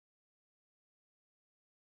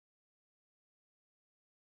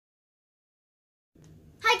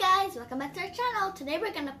Hi guys, welcome back to our channel. Today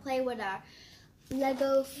we're gonna play with our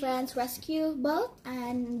Lego Friends Rescue boat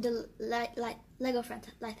and the Lego Friends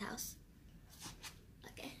Lighthouse.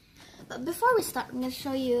 Okay, but before we start, I'm gonna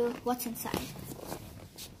show you what's inside.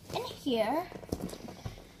 In here,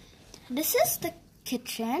 this is the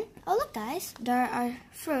kitchen. Oh look guys, there are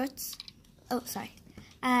fruits. Oh sorry,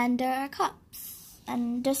 and there are cups,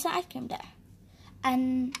 and there's an ice cream there,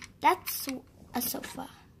 and that's a sofa.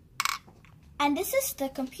 And this is the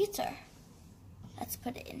computer. Let's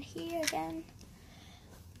put it in here again.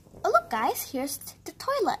 Oh look guys, here's the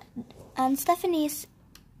toilet. And Stephanie's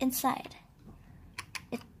inside.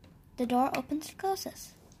 The door opens and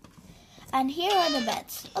closes. And here are the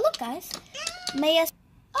beds. Oh look guys,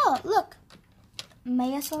 oh look,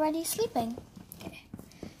 Maya's already sleeping. Okay.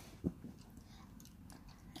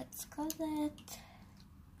 Let's close it.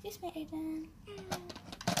 Excuse me, Ayden.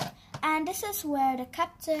 And this is where the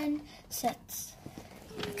captain sits.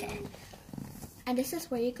 Okay. And this is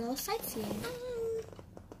where you go sightseeing.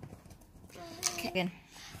 Okay.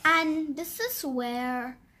 And this is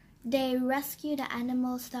where they rescue the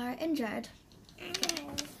animals that are injured. Okay.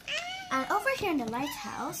 And over here in the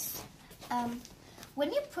lighthouse,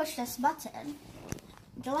 when you push this button,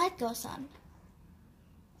 the light goes on.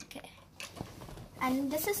 Okay. And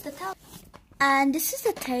this is the And this is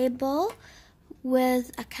the table with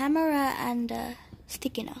a camera and a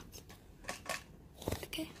sticky note.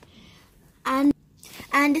 Okay. And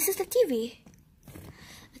this is the TV.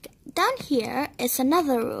 Okay. Down here is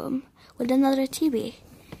another room with another TV.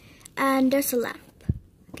 And there's a lamp.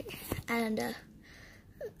 Okay. And the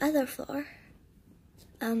other floor,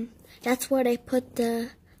 that's where they put the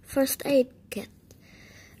first aid kit.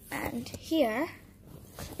 And here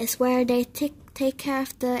is where they take care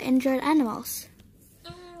of the injured animals.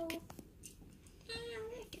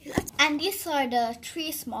 And these are the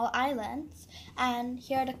 3 small islands, and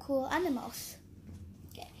here are the cool animals.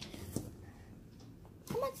 Okay.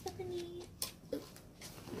 Come on, Stephanie.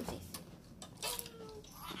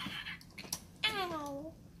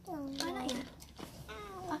 Ow. Oh, not yet.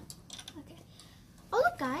 Oh, okay. Oh,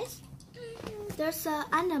 look, guys. There's an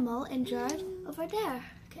animal injured over there.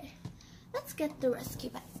 Okay. Let's get the rescue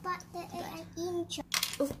bag. But there is an injured.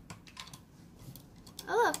 Oh,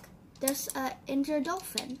 look. There's an injured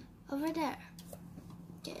dolphin over there.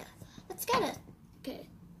 Okay, let's get it. Okay,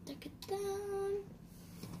 take it down.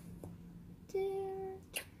 There.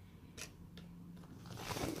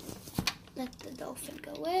 Let the dolphin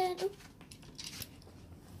go in.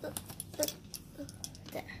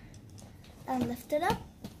 There. And lift it up.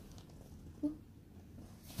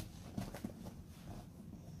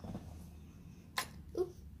 Let's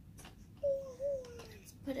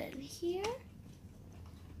put it in here.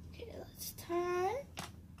 Let's turn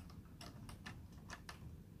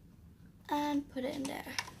and put it in there.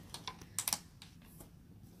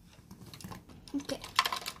 Okay,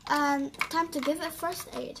 time to give it first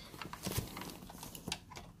aid.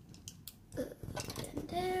 Put it in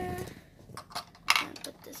there and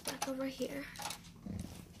put this back over here.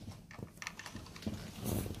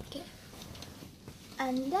 Okay,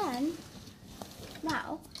 and then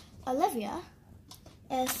now Olivia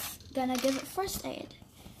is gonna give it first aid.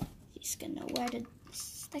 He's gonna wear the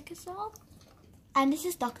stickers on. And this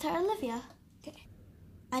is Dr. Olivia. Okay.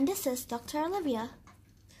 And this is Dr. Olivia.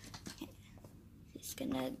 Okay. He's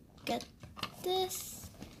gonna get this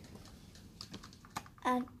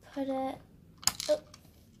and put it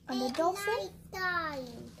on the dolphin.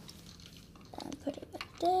 And put it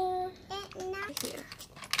right there. Here.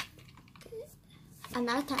 Okay. And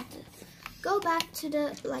now time to go back to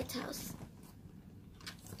the lighthouse.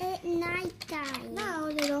 At night time. Now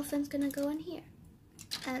the dolphin's gonna go in here,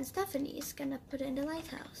 and Stephanie is gonna put it in the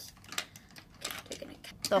lighthouse. Okay, they're gonna.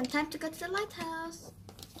 And time to go to the lighthouse.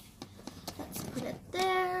 Let's put it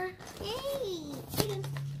there. Hey, Ayden.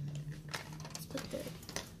 Let's put the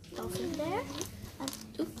dolphin there. And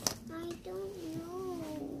I don't know.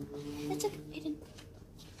 It's okay, Ayden.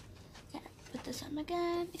 Okay, put this on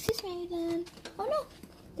again. Excuse me, Ayden. Oh no,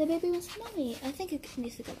 the baby wants mommy. I think it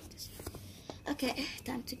needs to go like this. Okay,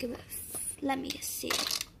 time to give it. Let me see.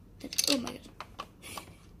 Oh my god.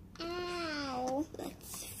 Ow.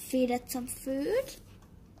 Let's feed it some food.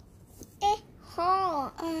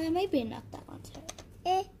 Hot. Maybe not that one.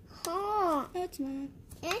 Hot. No, it's not.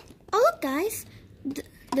 Oh look, guys.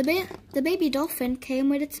 The baby dolphin came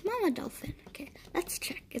with its mama dolphin. Okay, let's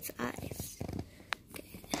check its eyes.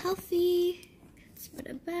 Okay, healthy. Let's put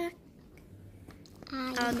it back.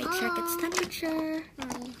 Let me check its temperature.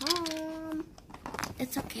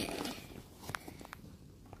 It's okay.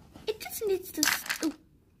 It just needs to.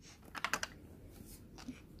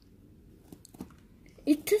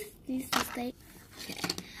 It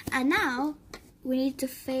And now we need to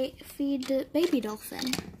feed the baby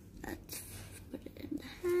dolphin. Let's put it in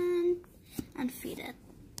the hand and feed it.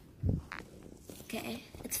 Okay,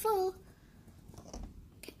 it's full.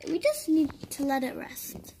 Okay, we just need to let it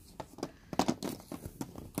rest.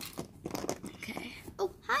 Okay.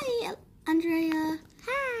 Oh, hi, Andrea.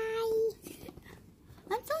 Hi. Okay.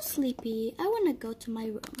 I'm so sleepy. I want to go to my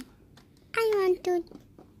room. I want to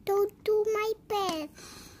go to my bed.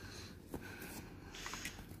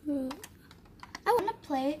 I want to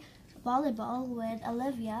play volleyball with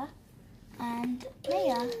Olivia and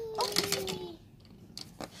Leia. Oh,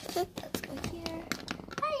 let's go here.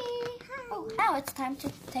 Hi. Oh, now it's time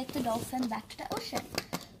to take the dolphin back to the ocean.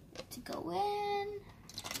 To go in.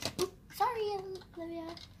 Oops, sorry, Olivia.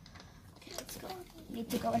 Okay, let's go. Need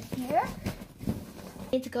to go in here.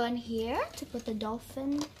 Need to go in here to put the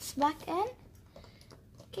dolphins back in.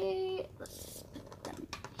 Okay, let's put them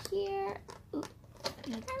here. Ooh. I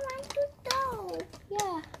want to go.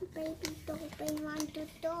 Yeah. Baby dolphin want to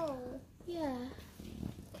go. Yeah.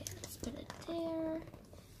 Okay, let's put it there.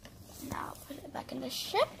 Now put it back in the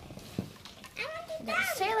ship. I want to And go. then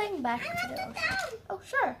sailing back I to the want to ocean. go. Oh,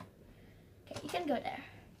 sure. Okay, you can go there.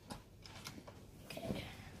 Okay,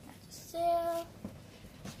 now to sail.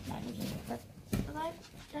 Now you need to put the life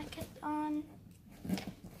jacket on. I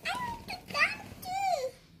want to come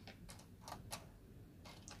too.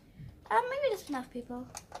 Maybe there's enough people.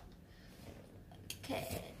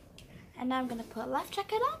 Okay, and now I'm gonna put a life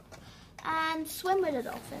jacket on and swim with the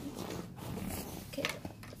dolphin. Okay,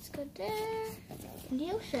 let's go there in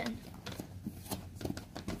the ocean.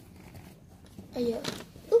 Are you?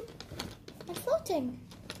 Oop! I'm floating.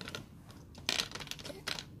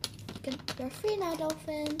 Okay, you're free now,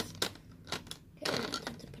 dolphins. Okay, now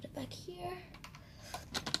time to put it back here.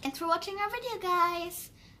 Thanks for watching our video,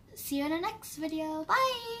 guys. See you in the next video.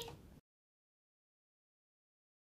 Bye.